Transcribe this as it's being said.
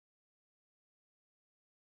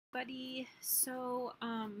Buddy, so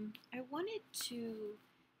I wanted to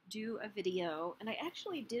do a video, and I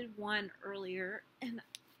actually did one earlier, and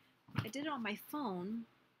I did it on my phone,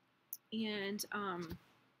 and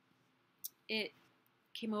it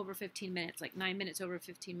came over 15 minutes, like 9 minutes over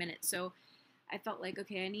 15 minutes. So I felt like,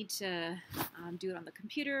 okay, I need to do it on the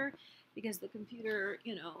computer because the computer,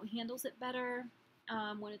 handles it better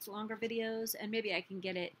when it's longer videos, and maybe I can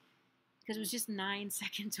get it because it was just 9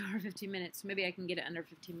 seconds over 15 minutes. So maybe I can get it under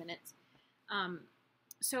 15 minutes.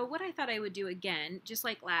 So what I thought I would do again, just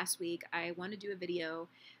like last week, I want to do a video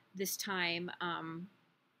this time on,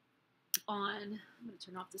 I'm going to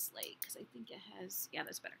turn off this light because I think it has, yeah,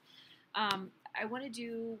 that's better. I want to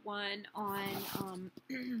do one on,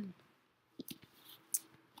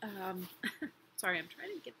 sorry, I'm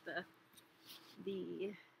trying to get the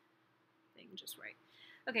thing just right.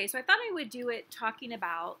 Okay, so I thought I would do it talking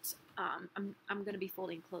about, I'm going to be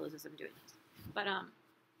folding clothes as I'm doing this, but I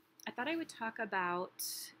thought I would talk about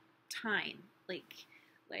time,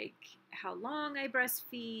 like how long I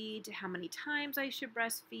breastfeed, how many times I should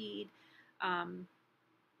breastfeed,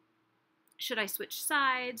 should I switch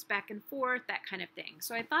sides, back and forth, that kind of thing.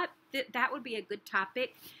 So I thought that would be a good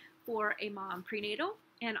topic for a mom prenatal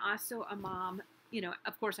and also a mom,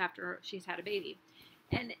 of course, after she's had a baby.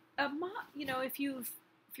 And a mom,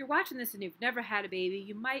 if you're watching this and you've never had a baby,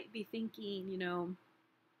 you might be thinking,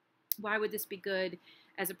 why would this be good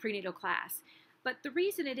as a prenatal class? But the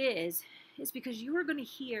reason it is because you are going to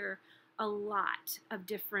hear a lot of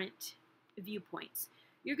different viewpoints.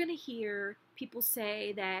 You're going to hear people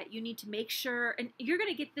say that you need to make sure, and you're going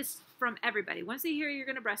to get this from everybody. Once they hear you're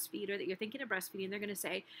going to breastfeed or that you're thinking of breastfeeding, they're going to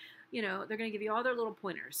say, they're going to give you all their little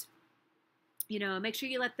pointers. Make sure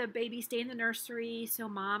you let the baby stay in the nursery so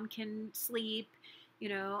mom can sleep.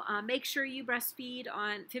 Make sure you breastfeed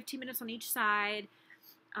on 15 minutes on each side.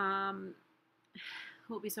 What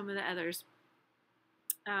will be some of the others?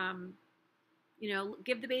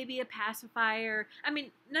 Give the baby a pacifier. I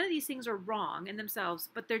mean, none of these things are wrong in themselves,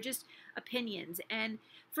 but they're just opinions. And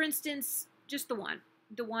for instance, just the one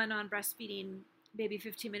on breastfeeding baby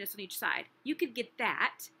 15 minutes on each side. You could get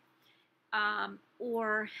that.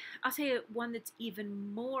 Or I'll say one that's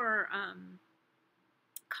even more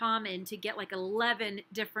common to get like 11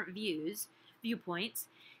 different viewpoints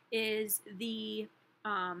is the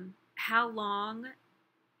how long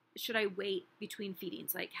should I wait between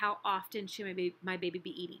feedings? Like how often should my baby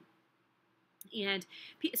be eating? And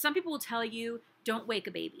some people will tell you don't wake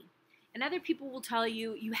a baby, and other people will tell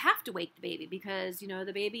you you have to wake the baby because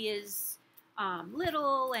the baby is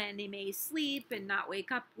little and they may sleep and not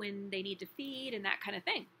wake up when they need to feed and that kind of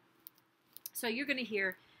thing. So you're going to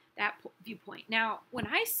hear that viewpoint. Now, when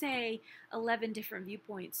I say 11 different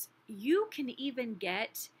viewpoints, you can even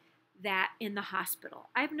get that in the hospital.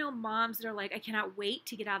 I've known moms that are like, I cannot wait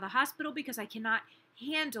to get out of the hospital because I cannot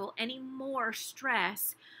handle any more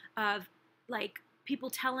stress of like people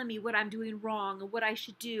telling me what I'm doing wrong and what I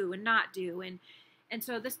should do and not do. And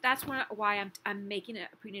so that's why I'm making a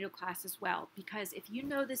prenatal class as well, because if you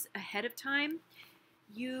know this ahead of time,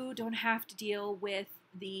 you don't have to deal with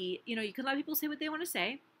you can let people say what they want to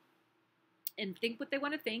say and think what they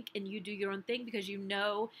want to think, and you do your own thing because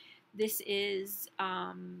this is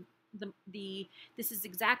this is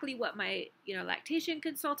exactly what my lactation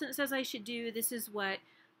consultant says I should do. This is what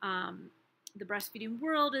the breastfeeding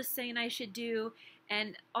world is saying I should do,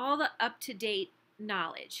 and all the up-to-date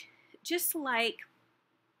knowledge, just like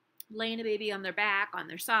laying a baby on their back, on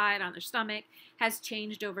their side, on their stomach, has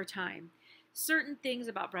changed over time. Certain things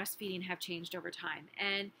about breastfeeding have changed over time,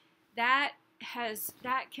 and that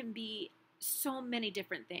can be so many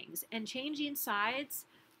different things. And changing sides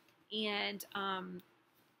and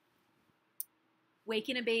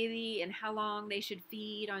waking a baby and how long they should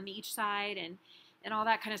feed on each side and all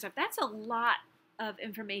that kind of stuff, that's a lot of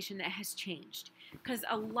information that has changed because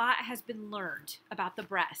a lot has been learned about the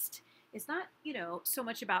breast. It's not, so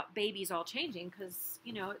much about babies all changing because,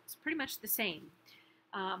 it's pretty much the same.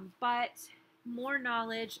 But more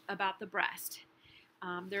knowledge about the breast.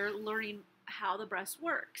 They're learning how the breast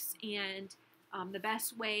works and the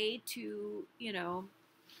best way to,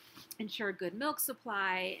 ensure good milk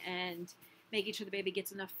supply and making sure the baby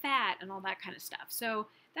gets enough fat and all that kind of stuff. So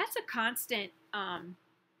that's a constant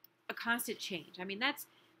change. I mean,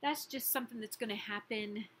 that's just something that's going to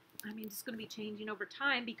happen. I mean, it's going to be changing over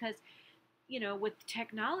time because, with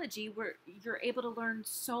technology, you're able to learn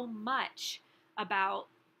so much about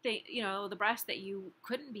the breast that you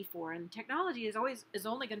couldn't before, and technology is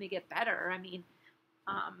only going to get better. I mean,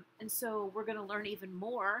 and so we're going to learn even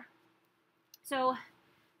more. So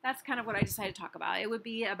that's kind of what I decided to talk about. It would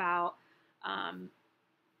be about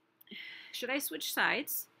should I switch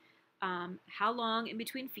sides? how long in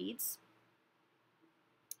between feeds,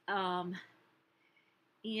 and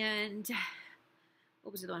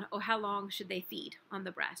what was the one? Oh, how long should they feed on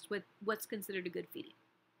the breast? With what's considered a good feeding.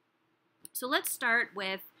 So let's start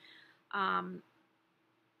with um,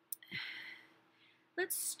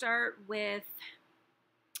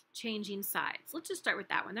 changing sides. Let's just start with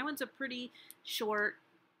that one. That one's a pretty short,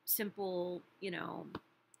 simple,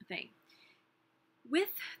 thing. With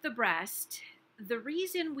the breast, the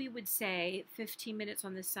reason we would say 15 minutes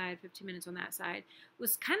on this side, 15 minutes on that side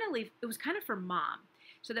was kind of for mom,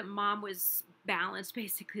 so that mom was balanced.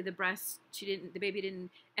 Basically, the baby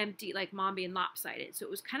didn't empty like mom being lopsided. So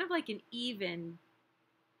it was kind of like an even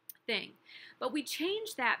thing. But we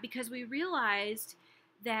changed that because we realized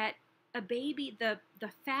that a baby, the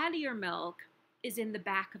fattier milk is in the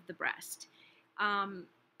back of the breast.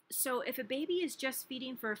 So if a baby is just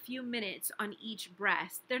feeding for a few minutes on each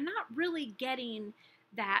breast, they're not really getting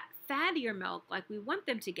that fattier milk like we want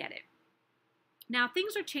them to get it. Now,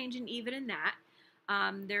 things are changing even in that.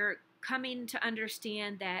 They're coming to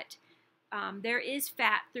understand that there is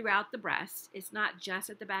fat throughout the breast. It's not just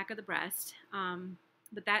at the back of the breast,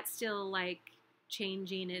 but that's still like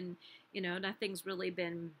changing, and nothing's really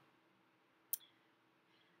been,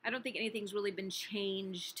 I don't think anything's really been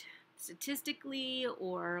changed statistically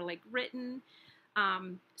or like written.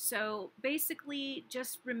 So basically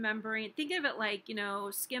just remembering, think of it like,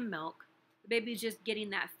 skim milk. The baby's just getting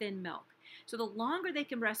that thin milk. So the longer they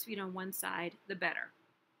can breastfeed on one side, the better.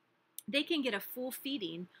 They can get a full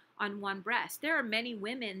feeding on one breast. There are many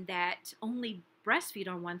women that only breastfeed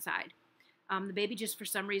on one side. The baby just for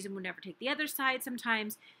some reason would never take the other side.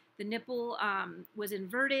 Sometimes the nipple was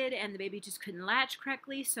inverted and the baby just couldn't latch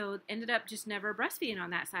correctly, so ended up just never breastfeeding on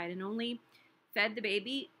that side and only fed the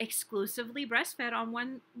baby exclusively breastfed on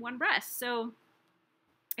one breast. So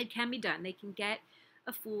it can be done. They can get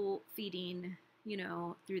a full feeding,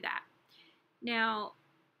 through that. Now,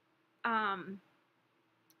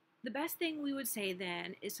 the best thing we would say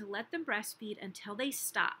then is to let them breastfeed until they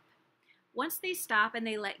stop. Once they stop and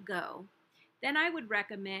they let go, then I would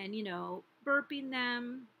recommend, burping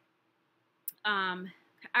them.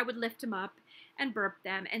 I would lift them up and burp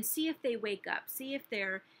them and see if they wake up. See if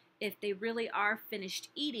they really are finished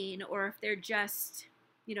eating, or if they're just,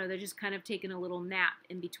 they're just kind of taking a little nap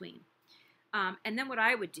in between. And then what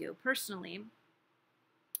I would do personally,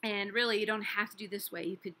 and really you don't have to do this way,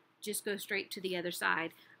 you could just go straight to the other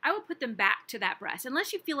side. I would put them back to that breast,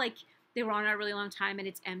 unless you feel like they were on a really long time and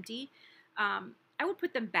it's empty. I would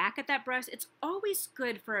put them back at that breast. It's always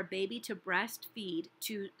good for a baby to breastfeed,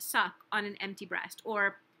 to suck on an empty breast,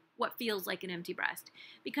 or what feels like an empty breast,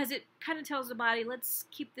 because it kind of tells the body, let's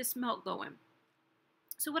keep this milk going.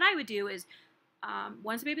 So what I would do is,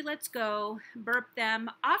 once the baby lets go, burp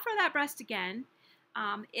them, offer that breast again.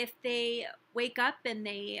 If they wake up and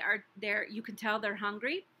you can tell they're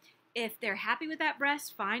hungry. If they're happy with that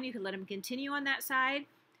breast, fine, you can let them continue on that side,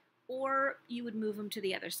 or you would move them to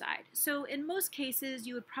the other side. So in most cases,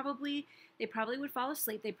 they probably would fall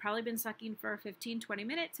asleep. They've probably been sucking for 15, 20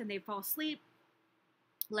 minutes and they fall asleep.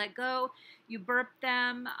 Let go, you burp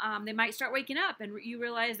them. They might start waking up and you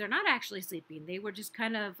realize they're not actually sleeping. They were just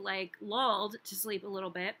kind of like lulled to sleep a little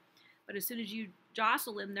bit. But as soon as you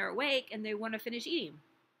jostle them, they're awake and they want to finish eating.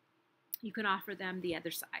 You can offer them the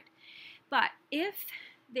other side. But if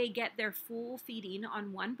they get their full feeding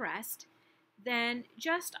on one breast, then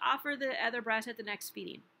just offer the other breast at the next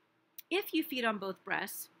feeding. If you feed on both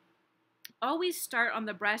breasts, always start on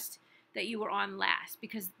the breast that you were on last,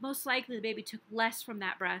 because most likely the baby took less from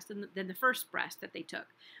that breast than the first breast that they took.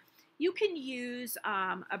 You can use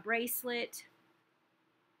a bracelet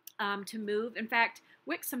to move. In fact,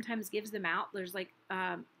 Wix sometimes gives them out. There's like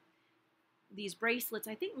these bracelets.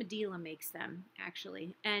 I think Medela makes them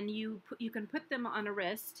actually, and you can put them on a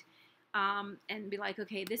wrist. And be like,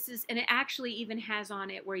 okay, this is, and it actually even has on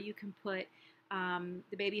it where you can put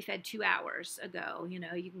the baby fed 2 hours ago. You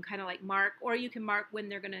can kind of like mark, or you can mark when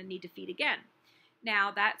they're going to need to feed again.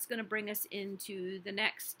 Now that's going to bring us into the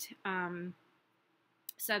next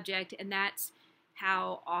subject, and that's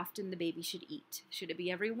how often the baby should eat. Should it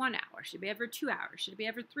be every 1 hour? Should it be every 2 hours? Should it be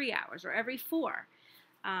every 3 hours, or every 4?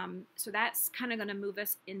 So that's kind of going to move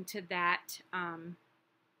us into that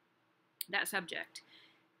subject.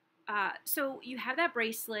 So you have that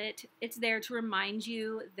bracelet. It's there to remind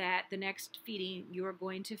you that the next feeding you are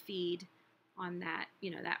going to feed on that,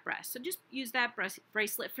 that breast. So just use that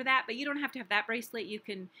bracelet for that, but you don't have to have that bracelet. You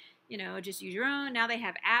can, just use your own. Now they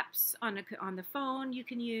have apps on the phone you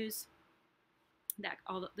can use.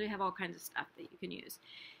 They have all kinds of stuff that you can use.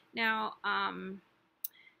 Now,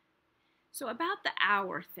 so about the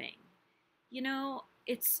hour thing,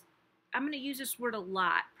 it's I'm going to use this word a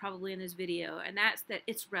lot probably in this video, and that's that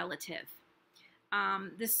it's relative.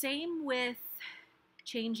 The same with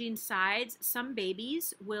changing sides. Some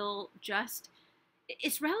babies will just,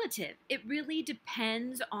 it's relative. It really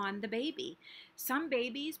depends on the baby. Some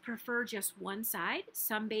babies prefer just one side.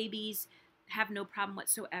 Some babies have no problem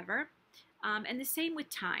whatsoever. And the same with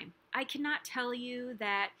time. I cannot tell you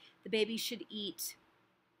that the baby should eat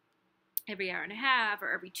every hour and a half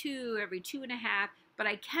or every 2.5, but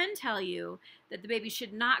I can tell you that the baby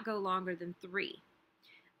should not go longer than 3.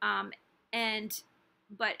 And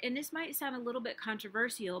this might sound a little bit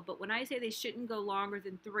controversial, but when I say they shouldn't go longer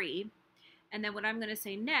than 3, and then what I'm going to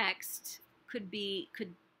say next could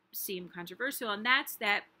seem controversial, and that's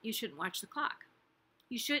that you shouldn't watch the clock.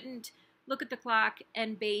 You shouldn't look at the clock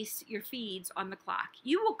and base your feeds on the clock.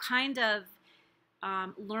 You will kind of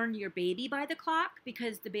learn your baby by the clock,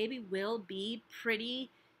 because the baby will be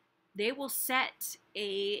they will set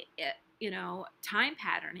a time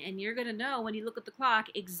pattern, and you're going to know when you look at the clock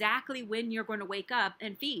exactly when you're going to wake up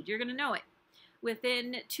and feed. You're going to know it.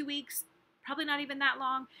 Within 2 weeks, probably not even that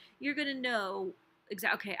long, you're going to know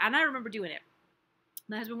exactly. Okay, and I remember doing it.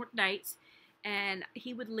 My husband worked nights, and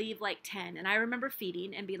he would leave like 10, and I remember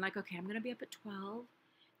feeding and being like, okay, I'm going to be up at 12,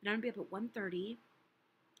 and I'm going to be up at 1:30,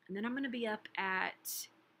 and then I'm going to be up at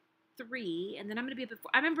 3, and then I'm going to be up at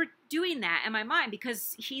 4. I remember doing that in my mind,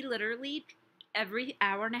 because he literally, every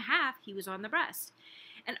hour and a half, he was on the breast.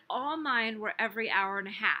 And all mine were every hour and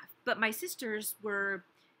a half. But my sister's were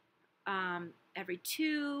every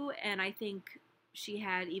 2, and I think she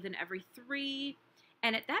had even every 3.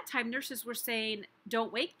 And at that time, nurses were saying,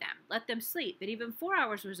 don't wake them, let them sleep. And even 4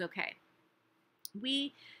 hours was okay.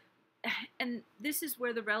 And this is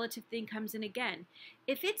where the relative thing comes in again.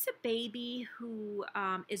 If it's a baby who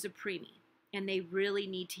is a preemie and they really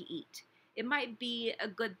need to eat, it might be a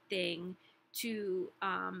good thing to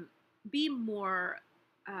be more,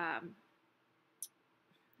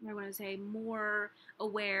 more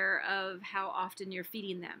aware of how often you're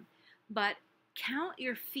feeding them. But count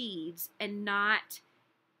your feeds and not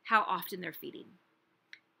how often they're feeding.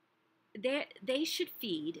 They should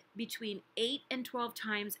feed between 8 and 12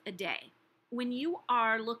 times a day. When you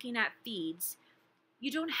are looking at feeds,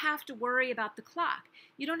 you don't have to worry about the clock.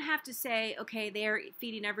 You don't have to say, okay, they're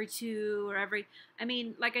feeding every 2 or every,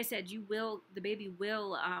 like I said, the baby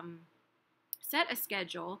will set a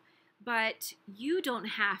schedule, but you don't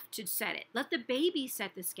have to set it. Let the baby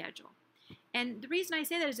set the schedule. And the reason I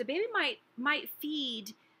say that is a baby might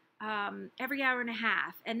feed every hour and a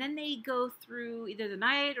half, and then they go through either the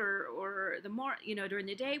night or the during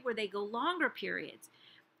the day, where they go longer periods.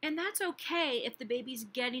 And that's okay if the baby's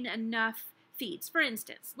getting enough feeds. For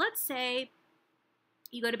instance, let's say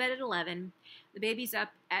you go to bed at 11, the baby's up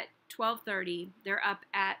at 12:30, they're up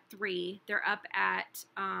at 3, they're up at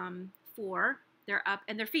 4, they're up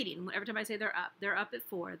and they're feeding. Every time I say they're up at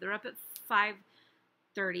 4, they're up at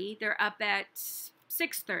 5:30, they're up at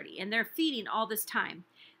 6:30, and they're feeding all this time.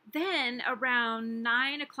 Then around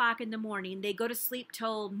 9 o'clock in the morning, they go to sleep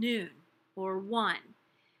till noon or 1.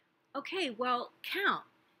 Okay, well, count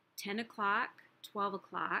 10 o'clock, 12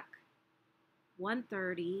 o'clock,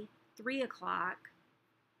 1:30, 3 o'clock,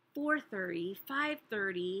 4:30,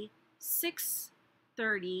 5:30,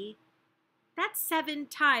 6:30. That's 7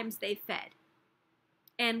 times they fed.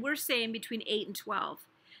 And we're saying between 8 and 12.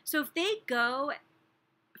 So if they go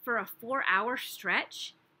for a 4-hour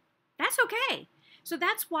stretch, that's okay. So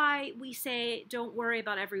that's why we say don't worry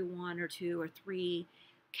about every 1 or 2 or 3.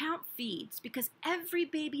 Count feeds, because every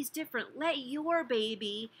baby's different. Let your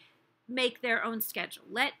baby make their own schedule.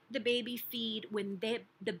 Let the baby feed when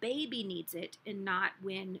the baby needs it, and not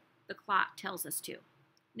when the clock tells us to.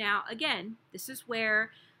 Now, again, this is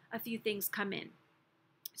where a few things come in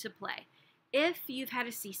to play. If you've had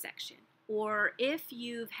a C-section, or if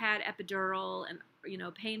you've had epidural and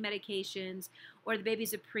pain medications, or the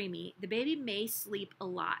baby's a preemie, the baby may sleep a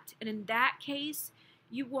lot. And in that case,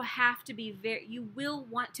 you will have to you will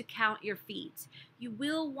want to count your feeds. You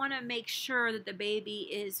will want to make sure that the baby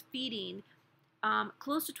is feeding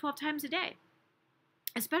close to 12 times a day.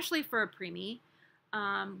 Especially for a preemie,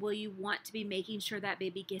 will you want to be making sure that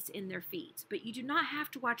baby gets in their feeds. But you do not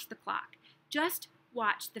have to watch the clock. Just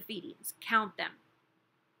watch the feedings. Count them.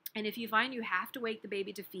 And if you find you have to wake the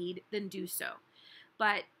baby to feed, then do so.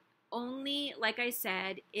 But only, like I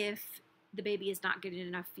said, if the baby is not getting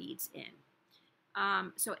enough feeds in.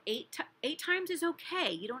 So 8 times is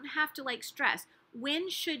okay. You don't have to stress. When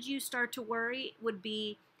should you start to worry would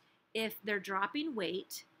be if they're dropping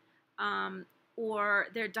weight, or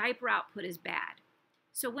their diaper output is bad.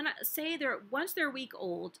 So when I say once they're a week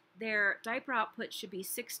old, their diaper output should be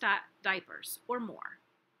 6 diapers or more.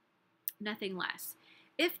 nothing less.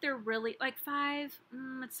 If they're really like 5,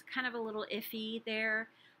 it's kind of a little iffy there.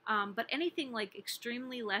 But anything like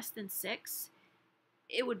extremely less than 6,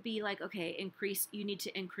 it would be like, okay, you need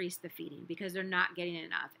to increase the feeding because they're not getting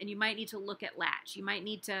enough. And you might need to look at latch. You might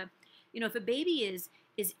need to, if a baby is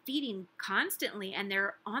feeding constantly and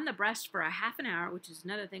they're on the breast for a half an hour, which is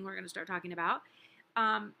another thing we're going to start talking about,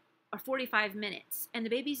 or 45 minutes, and the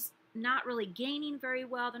baby's not really gaining very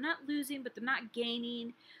well. They're not losing, but they're not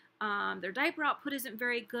gaining. Their diaper output isn't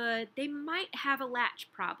very good. They might have a latch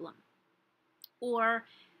problem. Or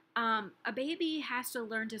a baby has to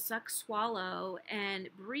learn to suck, swallow, and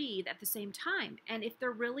breathe at the same time. And if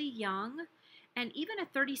they're really young, and even a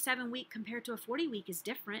 37-week compared to a 40-week is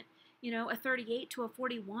different, a 38 to a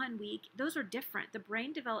 41-week, those are different. The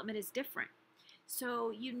brain development is different.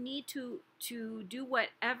 So you need to do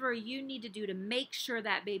whatever you need to do to make sure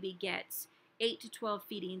that baby gets 8 to 12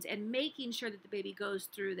 feedings and making sure that the baby goes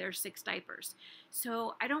through their 6 diapers.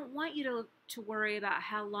 So I don't want you to worry about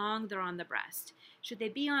how long they're on the breast. Should they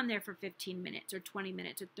be on there for 15 minutes or 20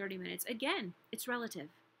 minutes or 30 minutes? Again, it's relative.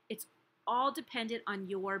 It's all dependent on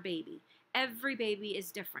your baby. Every baby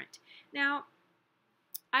is different. Now,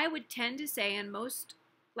 I would tend to say, and most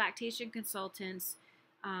lactation consultants,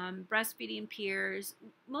 breastfeeding peers,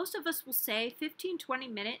 most of us will say 15, 20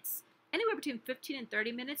 minutes, anywhere between 15 and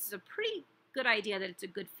 30 minutes is a pretty good idea that it's a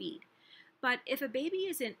good feed. But if a baby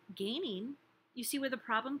isn't gaining, you see where the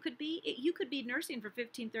problem could be? You could be nursing for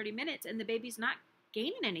 15, 30 minutes and the baby's not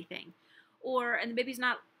gaining anything.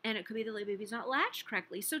 And it could be the baby's not latched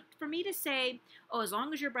correctly. So for me to say, oh, as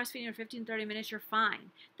long as you're breastfeeding for 15, 30 minutes, you're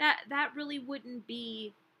fine, that really wouldn't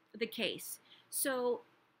be the case. So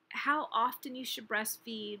how often you should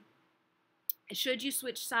breastfeed, should you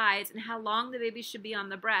switch sides, and how long the baby should be on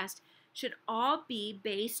the breast should all be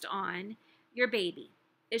based on your baby.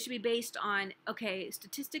 It should be based on, okay,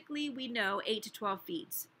 statistically we know 8 to 12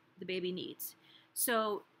 feeds the baby needs.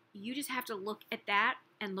 So you just have to look at that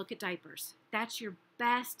and look at diapers. That's your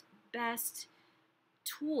best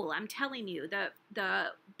tool. I'm telling you, the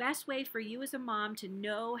best way for you as a mom to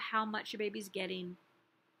know how much your baby's getting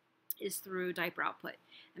is through diaper output.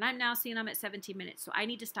 And I'm now seeing them at 17 minutes, so I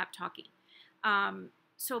need to stop talking.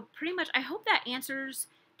 So pretty much, I hope that answers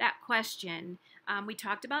that question. We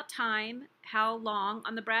talked about time, how long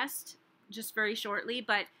on the breast, just very shortly,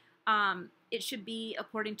 but it should be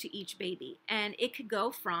according to each baby. And it could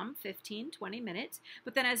go from 15, 20 minutes,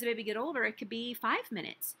 but then as the baby get older, it could be 5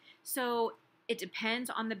 minutes. So it depends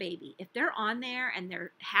on the baby. If they're on there and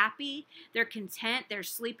they're happy, they're content, they're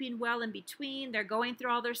sleeping well in between, they're going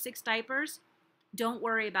through all their 6 diapers, don't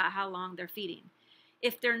worry about how long they're feeding.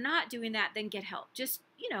 If they're not doing that, then get help. Just,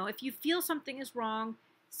 if you feel something is wrong,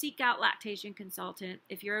 seek out lactation consultant.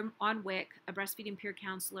 If you're on WIC, a breastfeeding peer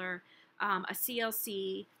counselor, a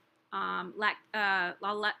CLC,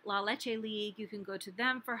 La Leche League, you can go to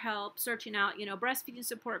them for help, searching out, breastfeeding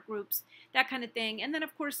support groups, that kind of thing. And then,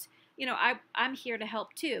 of course, I'm here to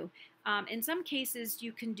help too. In some cases,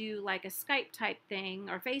 you can do like a Skype type thing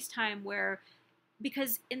or FaceTime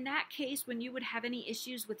because in that case, when you would have any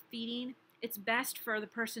issues with feeding, it's best for the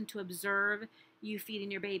person to observe you feeding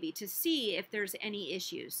your baby to see if there's any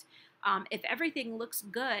issues. If everything looks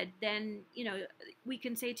good, then, we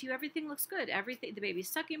can say to you, everything looks good. The baby's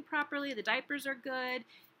sucking properly, the diapers are good,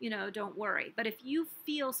 don't worry. But if you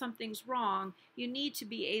feel something's wrong, you need to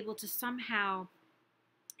be able to somehow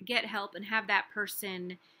get help and have that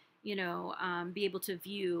person, be able to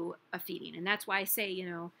view a feeding. And that's why I say,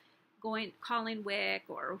 calling WIC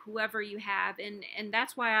or whoever you have. And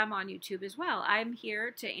that's why I'm on YouTube as well. I'm here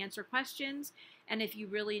to answer questions. And if you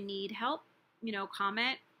really need help,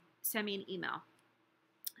 comment, send me an email.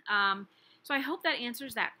 So I hope that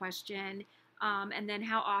answers that question. And then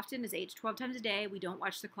how often is 8 to 12 times a day? We don't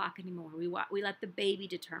watch the clock anymore. We let the baby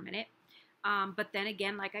determine it. But then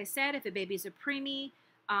again, like I said, if a baby's a preemie,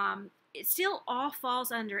 it still all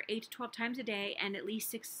falls under 8 to 12 times a day and at least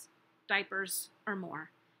 6 diapers or more,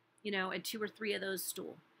 and 2 or 3 of those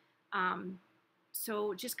stool.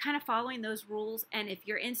 So just kind of following those rules. And if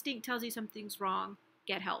your instinct tells you something's wrong,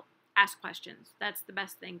 get help. Ask questions. That's the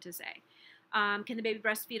best thing to say. Can the baby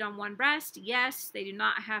breastfeed on one breast? Yes, they do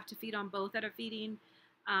not have to feed on both at a feeding.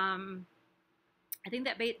 I think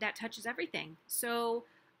that touches everything. So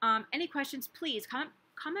any questions, please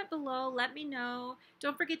comment below. Let me know.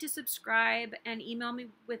 Don't forget to subscribe and email me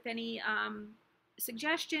with any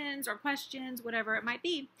suggestions or questions, whatever it might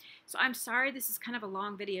be. So I'm sorry this is kind of a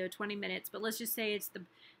long video, 20 minutes, but let's just say it's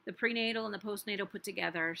the prenatal and the postnatal put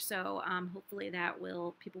together. So hopefully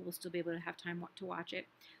people will still be able to have time to watch it.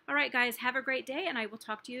 All right, guys, have a great day, and I will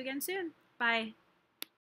talk to you again soon. Bye.